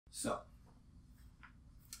So,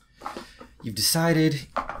 you've decided,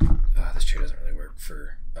 this chair doesn't really work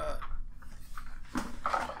for,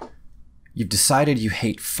 you've decided you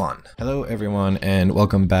hate fun. Hello everyone and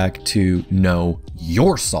welcome back to Know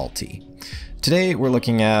You're Salty. Today we're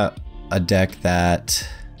looking at a deck that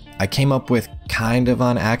I came up with kind of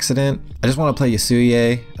on accident. I just want to play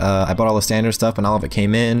Yasuie. I bought all the standard stuff and all of it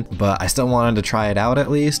came in, but I still wanted to try it out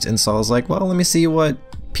at least. And so I was like, well, let me see what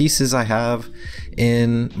pieces I have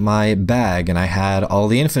in my bag, and I had all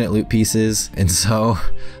the infinite loot pieces, and so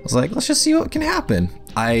I was like, let's just see what can happen.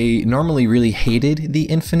 I normally really hated the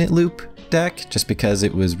infinite loop deck just because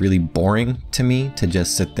it was really boring to me to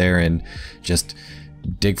just sit there and just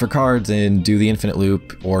dig for cards and do the infinite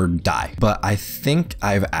loop or die. But I think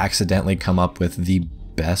I've accidentally come up with the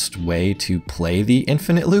best way to play the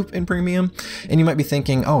infinite loop in premium. And you might be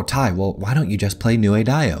thinking, oh Ty, well why don't you just play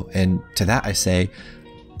Nue-Dio? And to that I say,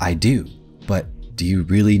 I do, but do you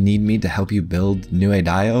really need me to help you build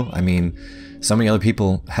Nue-Dio? I mean, so many other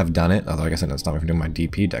people have done it, although like I said, it's not from doing my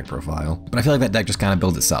DP deck profile, but I feel like that deck just kind of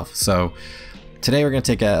builds itself. So today we're going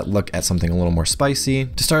to take a look at something a little more spicy.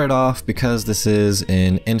 To start it off, because this is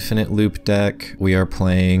an infinite loop deck, we are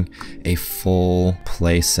playing a full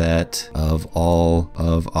play set of all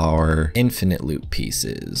of our infinite loop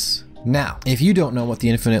pieces. Now, if you don't know what the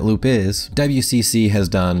infinite loop is, WCC has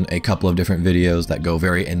done a couple of different videos that go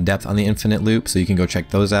very in depth on the infinite loop, so you can go check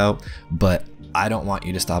those out, but I don't want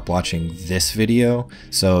you to stop watching this video.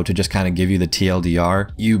 So to just kind of give you the TLDR,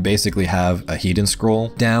 you basically have a Hedon Scroll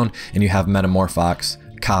down and you have Metamorphox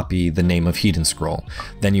copy the name of Hedon Scroll.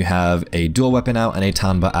 Then you have a dual weapon out and a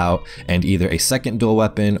Tanba out, and either a second dual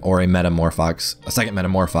weapon or a second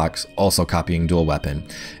Metamorphox also copying dual weapon.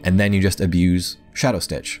 And then you just abuse Shadow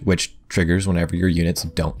Stitch, which triggers whenever your units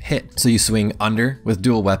don't hit. So you swing under with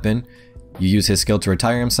dual weapon, you use his skill to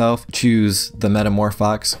retire himself, choose the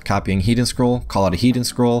Metamorphox copying Hedon Scroll, call out a Hedon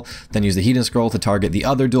Scroll, then use the Hedon Scroll to target the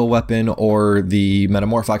other dual weapon or the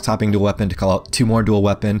Metamorphox copying dual weapon to call out 2 more dual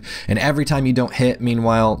weapon. And every time you don't hit,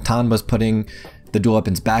 meanwhile, Tanba's putting the dual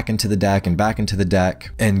weapons back into the deck and back into the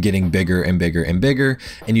deck and getting bigger and bigger and bigger,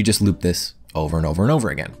 and you just loop this over and over and over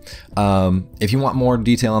again. If you want more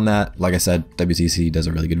detail on that, like I said, WCC does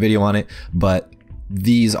a really good video on it, but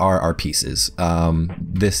these are our pieces.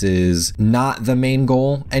 This is not the main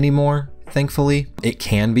goal anymore, thankfully. It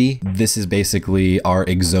can be. This is basically our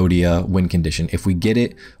Exodia win condition. If we get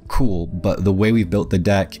it, cool, but the way we built the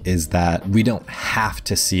deck is that we don't have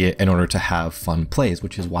to see it in order to have fun plays,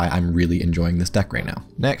 which is why I'm really enjoying this deck right now.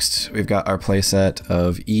 Next, we've got our playset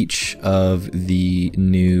of each of the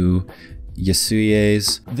new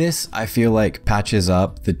Yasui's. This, I feel like, patches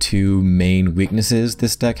up the 2 main weaknesses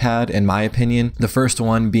this deck had, in my opinion. The first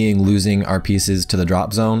one being losing our pieces to the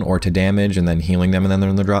drop zone or to damage and then healing them and then they're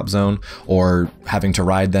in the drop zone, or having to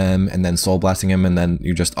ride them and then soul blasting them and then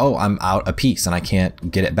you're just, oh, I'm out a piece and I can't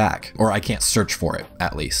get it back, or I can't search for it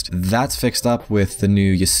at least. That's fixed up with the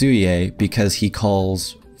new Yasuie because he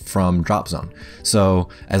calls from drop zone. So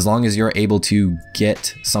as long as you're able to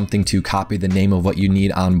get something to copy the name of what you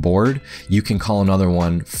need on board, you can call another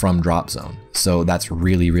one from drop zone. So that's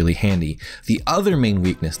really, really handy. The other main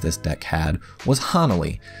weakness this deck had was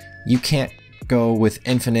Hanali. You can't go with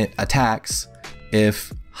infinite attacks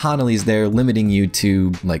if Hanali's there limiting you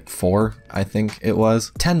to like 4, I think it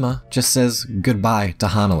was. Tenma just says goodbye to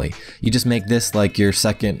Hanali. You just make this like your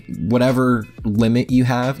second, whatever limit you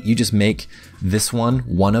have, you just make this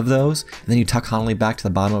one of those, and then you tuck Hanali back to the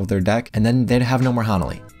bottom of their deck, and then they'd have no more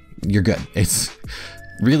Hanali. You're good. It's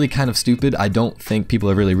really kind of stupid. I don't think people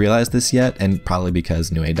have really realized this yet, and probably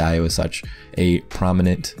because Nue-Dio is such a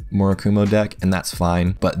prominent Murakumo deck, and that's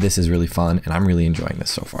fine, but this is really fun, and I'm really enjoying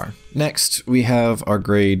this so far. Next, we have our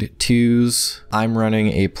grade 2s. I'm running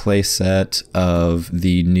a playset of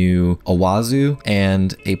the new Awazu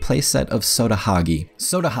and a playset of Sodehagi.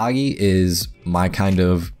 Sodehagi is my kind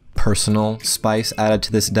of personal spice added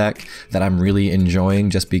to this deck that I'm really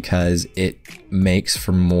enjoying just because it makes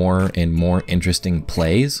for more and more interesting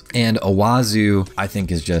plays. And Awazu, I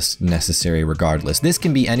think, is just necessary regardless. This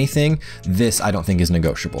can be anything. This I don't think is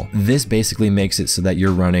negotiable. This basically makes it so that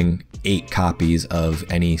you're running 8 copies of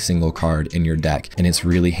any single card in your deck, and it's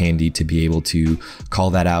really handy to be able to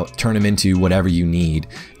call that out, turn them into whatever you need,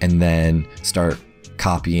 and then start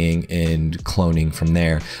copying and cloning from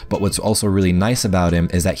there. But what's also really nice about him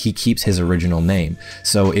is that he keeps his original name.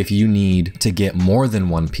 So if you need to get more than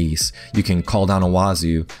one piece, you can call down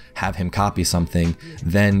Awazu, have him copy something,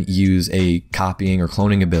 then use a copying or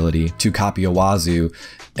cloning ability to copy a Wazu,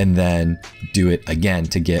 and then do it again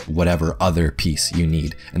to get whatever other piece you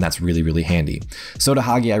need. And that's really, really handy.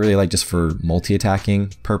 Sodehagi I really like just for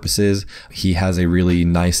multi-attacking purposes. He has a really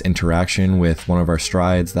nice interaction with one of our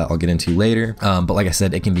strides that I'll get into later. But like I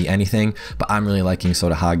said, it can be anything, but I'm really liking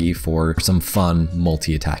Sodehagi for some fun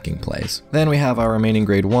multi-attacking plays. Then we have our remaining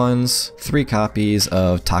grade 1s, 3 copies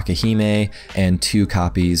of Takahime and 2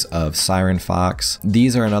 copies of Siren Fox.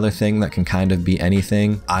 These are another thing that can kind of be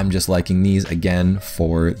anything. I'm just liking these again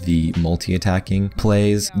for the multi-attacking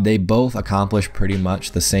plays. They both accomplish pretty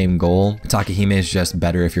much the same goal. Takahime is just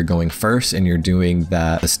better if you're going first and you're doing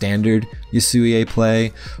the standard Yasuie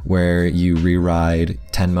play where you re-ride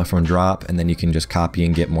Tenma from drop and then you can just copy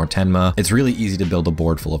and get more Tenma. It's really easy to build a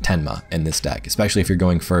board full of Tenma in this deck, especially if you're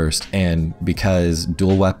going first, and because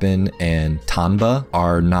dual weapon and Tanba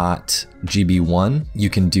are not GB1,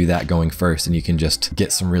 you can do that going first and you can just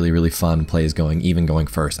get some really, really fun plays going, even going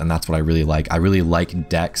first. And that's what I really like. I really like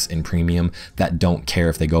decks in premium that don't care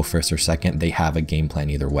if they go first or second. They have a game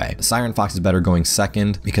plan either way. Siren Fox is better going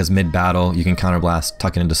second because mid-battle, you can counterblast,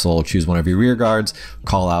 tuck it into soul, choose one of your rear guards,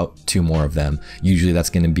 call out 2 more of them. Usually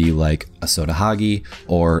that's going to be like a Sodehagi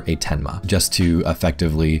or a Tenma, just to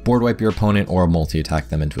effectively board wipe your opponent or multi-attack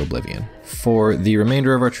them into oblivion. For the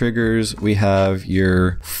remainder of our triggers, we have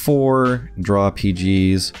your 4 draw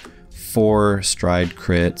PGs, 4 stride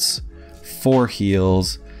crits, 4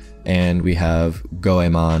 heals, and we have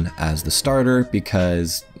Goemon as the starter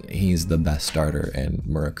because he's the best starter in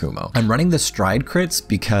Murakumo. I'm running the stride crits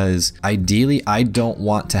because ideally I don't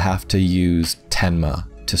want to have to use Tenma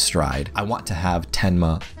to stride. I want to have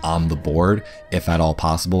Tenma on the board if at all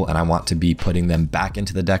possible, and I want to be putting them back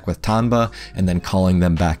into the deck with Tanba and then calling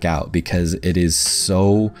them back out because it is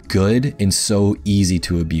so good and so easy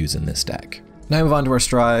to abuse in this deck. Now I move on to our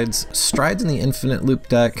strides. Strides in the infinite loop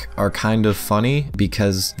deck are kind of funny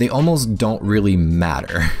because they almost don't really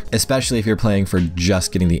matter, especially if you're playing for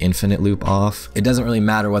just getting the infinite loop off. It doesn't really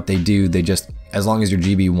matter what they do, they just, as long as you're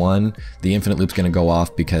GB1, the infinite loop's gonna go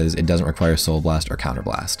off because it doesn't require Soul Blast or Counter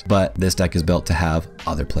Blast. But this deck is built to have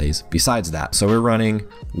other plays besides that. So we're running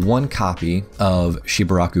 1 copy of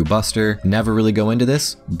Shibaraku Buster. Never really go into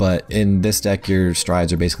this, but in this deck, your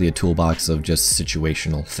strides are basically a toolbox of just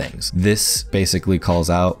situational things. This basically calls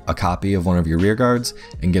out a copy of one of your rear guards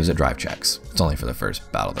and gives it drive checks. It's only for the first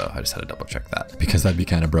battle though. I just had to double check that because that'd be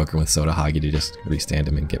kind of broken with Sodehagi to just restand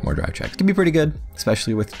him and get more drive checks. It can be pretty good,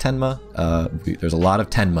 especially with Tenma. There's a lot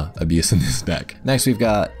of Tenma abuse in this deck. Next, we've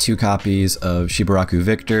got 2 copies of Shibaraku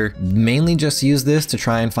Victor. Mainly just use this to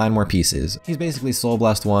try and find more pieces. He's basically Soul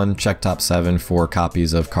Blast 1, check top 7 for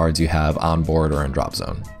copies of cards you have on board or in drop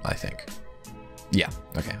zone, I think. Yeah,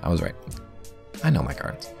 okay, I was right. I know my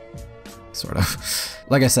cards. Sort of.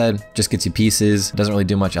 Like I said, just gets you pieces, doesn't really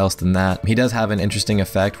do much else than that. He does have an interesting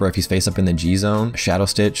effect where if he's face up in the G zone, Shadow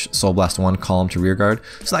Stitch, Soul Blast 1, call him to rear guard.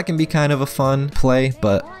 So that can be kind of a fun play,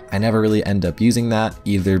 but I never really end up using that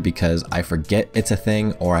either because I forget it's a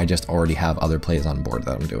thing or I just already have other plays on board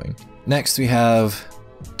that I'm doing. Next, we have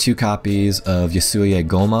 2 copies of Yasuie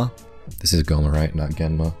Goma. This is Goma, right? Not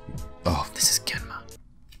Genma. Oh, this is Genma.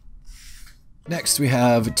 Next, we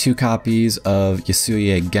have 2 copies of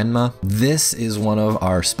Yasuie Genma. This is one of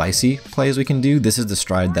our spicy plays we can do. This is the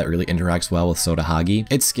stride that really interacts well with Sodehagi.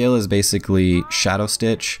 Its skill is basically Shadow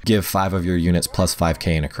Stitch, give 5 of your units plus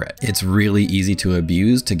 5k in a crit. It's really easy to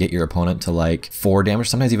abuse to get your opponent to like 4 damage,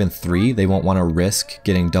 sometimes even 3. They won't want to risk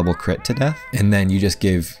getting double crit to death. And then you just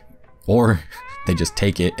give, or they just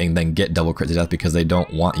take it and then get double crit to death because they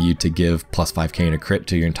don't want you to give plus 5k in a crit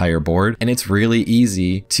to your entire board. And it's really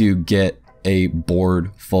easy to get a board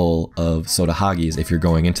full of Sodehagis if you're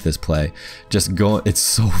going into this play. Just go, it's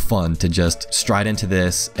so fun to just stride into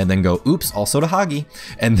this and then go, oops, all Sodehagi,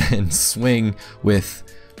 and then swing with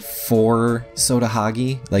 4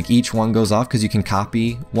 Sodehagi. Like each one goes off because you can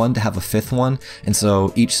copy one to have a 5th one. And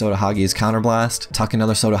so each Sodehagi is counterblast, tuck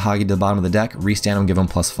another Sodehagi to the bottom of the deck, restand them, give them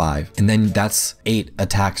plus 5. And then that's 8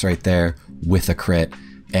 attacks right there with a crit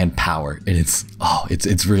and power. And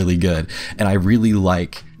it's really good. And I really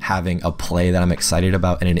like having a play that I'm excited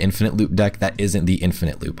about in an infinite loop deck that isn't the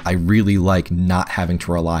infinite loop. I really like not having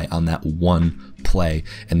to rely on that one play,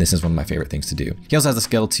 and this is one of my favorite things to do. He also has the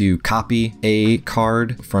skill to copy a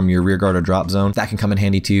card from your rear guard or drop zone. That can come in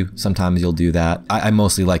handy too. Sometimes you'll do that. I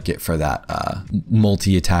mostly like it for that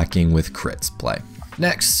multi-attacking with crits play.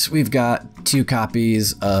 Next, we've got 2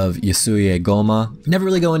 copies of Yasuie Goma. Never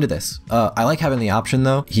really go into this. I like having the option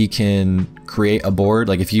though. He can create a board.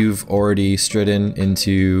 Like if you've already stridden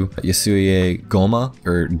into Yasuie Goma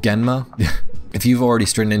or Genma, If you've already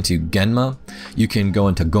straightened into Genma, you can go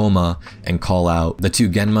into Goma and call out the 2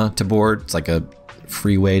 Genma to board. It's like a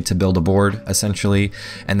free way to build a board, essentially.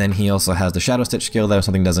 And then he also has the Shadow Stitch skill that if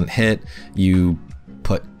something doesn't hit, you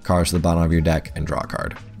put cards to the bottom of your deck and draw a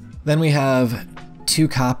card. Then we have 2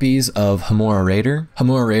 copies of Hamura Raider.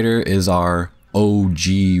 Hamura Raider is our OG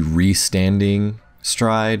restanding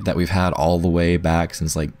stride that we've had all the way back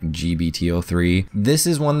since like GBT03. This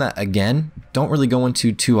is one that, again, don't really go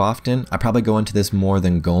into too often. I probably go into this more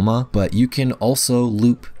than Goma, but you can also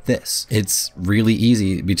loop this. It's really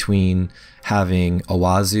easy between having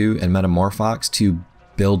Awazu and Metamorphox to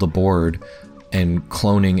build a board and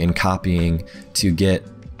cloning and copying to get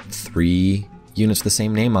 3 units with the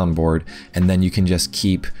same name on board, and then you can just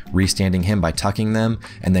keep restanding him by tucking them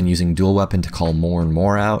and then using dual weapon to call more and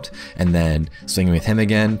more out, and then swinging with him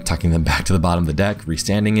again, tucking them back to the bottom of the deck,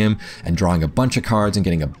 restanding him, and drawing a bunch of cards and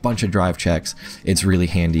getting a bunch of drive checks. It's really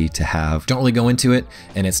handy to have. Don't really go into it,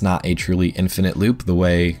 and it's not a truly infinite loop the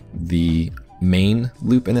way the main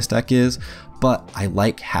loop in this deck is, but I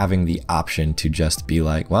like having the option to just be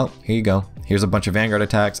like, well, here you go. Here's a bunch of Vanguard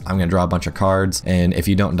attacks. I'm gonna draw a bunch of cards, and if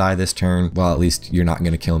you don't die this turn, well, at least you're not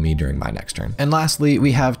gonna kill me during my next turn. And lastly,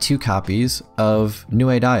 we have 2 copies of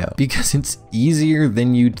Nue Daio, because it's easier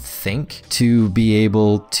than you'd think to be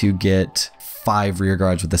able to get 5 rear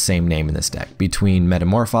guards with the same name in this deck. Between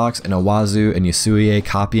Metamorphox and Awazu and Yasuie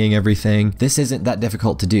copying everything, this isn't that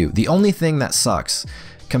difficult to do. The only thing that sucks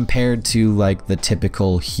compared to like the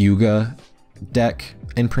typical Hyuga deck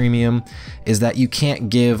in premium is that you can't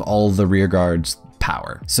give all the rear guards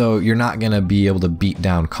power. So you're not going to be able to beat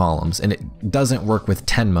down columns, and it doesn't work with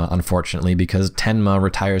Tenma, unfortunately, because Tenma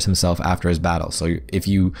retires himself after his battle. So if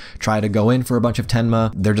you try to go in for a bunch of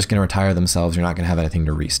Tenma, they're just going to retire themselves. You're not going to have anything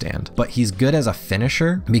to restand. But he's good as a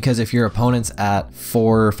finisher because if your opponent's at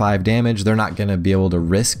 4 or 5 damage, they're not going to be able to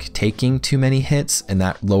risk taking too many hits, and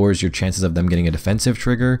that lowers your chances of them getting a defensive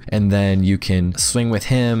trigger. And then you can swing with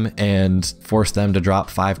him and force them to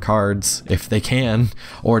drop 5 cards if they can,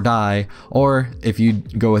 or die. Or if you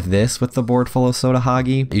go with this with the board full of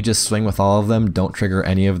Sodehagi, you just swing with all of them, don't trigger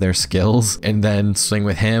any of their skills, and then swing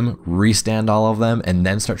with him, restand all of them, and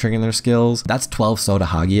then start triggering their skills. That's 12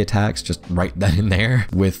 Sodehagi attacks just right then and there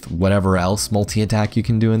with whatever else multi-attack you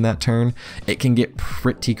can do in that turn. It can get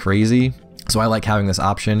pretty crazy. So I like having this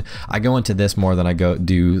option. I go into this more than I go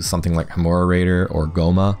do something like Hamura Raider or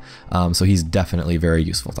Goma. So he's definitely very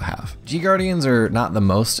useful to have. G-Guardians are not the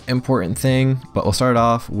most important thing, but we'll start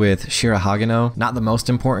off with Shirahagano. Not the most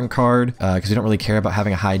important card because we don't really care about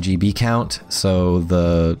having a high GB count. So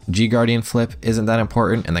the G-Guardian flip isn't that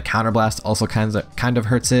important, and the Counterblast also kind of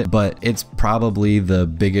hurts it, but it's probably the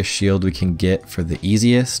biggest shield we can get for the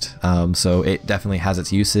easiest. So it definitely has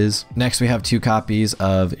its uses. Next, we have 2 copies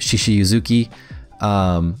of Shishiyuzuki.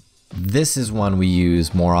 This is one we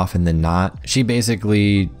use more often than not. She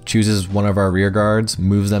basically chooses one of our rear guards,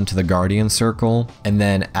 moves them to the Guardian Circle, and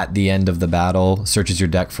then at the end of the battle, searches your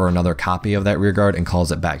deck for another copy of that rear guard and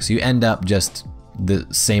calls it back. So you end up just the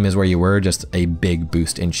same as where you were, just a big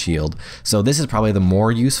boost in shield. So this is probably the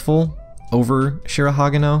more useful over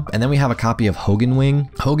Shirahagano. And then we have a copy of Hogan Wing.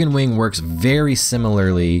 Hogan Wing works very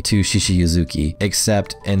similarly to Shishiyuzuki,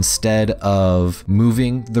 except instead of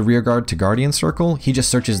moving the rear guard to Guardian Circle, he just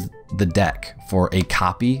searches the deck for a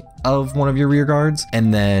copy of one of your rear guards,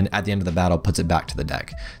 and then at the end of the battle puts it back to the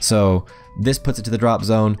deck. So this puts it to the drop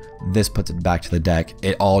zone, this puts it back to the deck.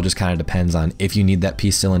 It all just kind of depends on if you need that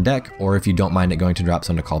piece still in deck or if you don't mind it going to drop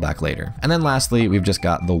zone to call back later. And then lastly, we've just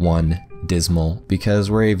got the one Dismal,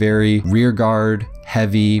 because we're a very rear guard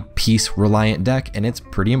heavy piece reliant deck, and it's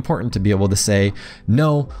pretty important to be able to say,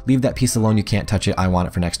 no, leave that piece alone, you can't touch it, I want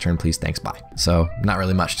it for next turn, please, thanks, bye. So not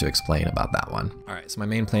really much to explain about that one. All right, so my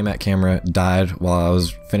main playmat camera died while I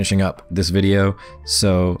was finishing up this video,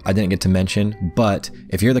 so I didn't get to mention, but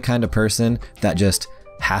if you're the kind of person that just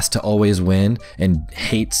has to always win and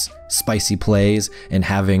hates spicy plays and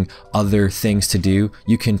having other things to do,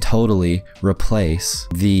 you can totally replace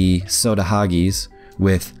the Sodehagis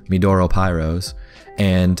with Midoro Pyros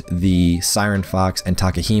and the Siren Fox and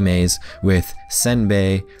Takahimes with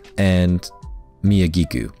Senbei and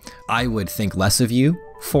Miyagiku. I would think less of you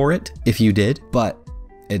for it if you did, but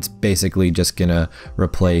it's basically just gonna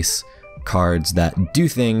replace cards that do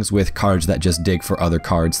things with cards that just dig for other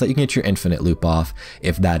cards so that you can get your infinite loop off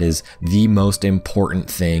if that is the most important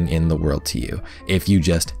thing in the world to you, if you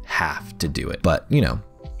just have to do it. But, you know,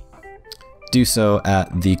 do so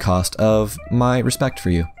at the cost of my respect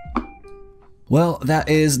for you. Well, that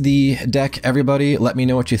is the deck, everybody. Let me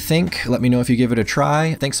know what you think. Let me know if you give it a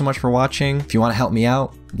try. Thanks so much for watching. If you want to help me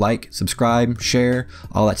out, like, subscribe, share,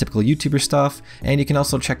 all that typical YouTuber stuff. And you can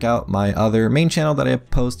also check out my other main channel that I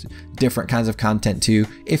post different kinds of content to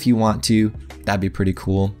if you want to. That'd be pretty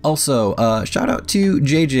cool. Also, shout out to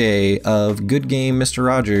JJ of Good Game Mr.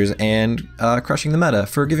 Rogers and Crushing the Meta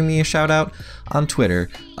for giving me a shout out on Twitter.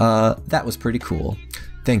 That was pretty cool.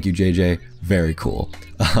 Thank you, JJ. Very cool.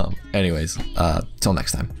 Anyways, till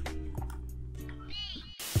next time.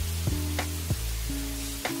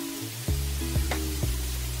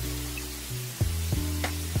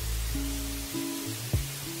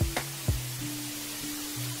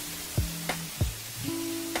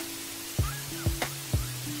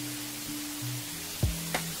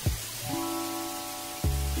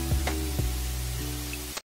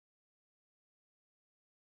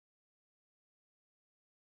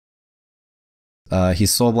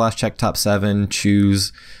 He's Soul Blast, check top 7,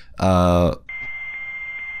 choose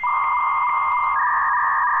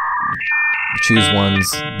choose ones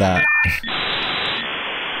that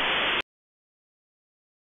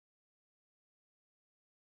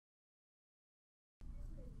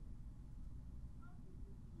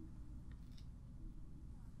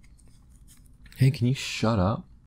Hey, can you shut up?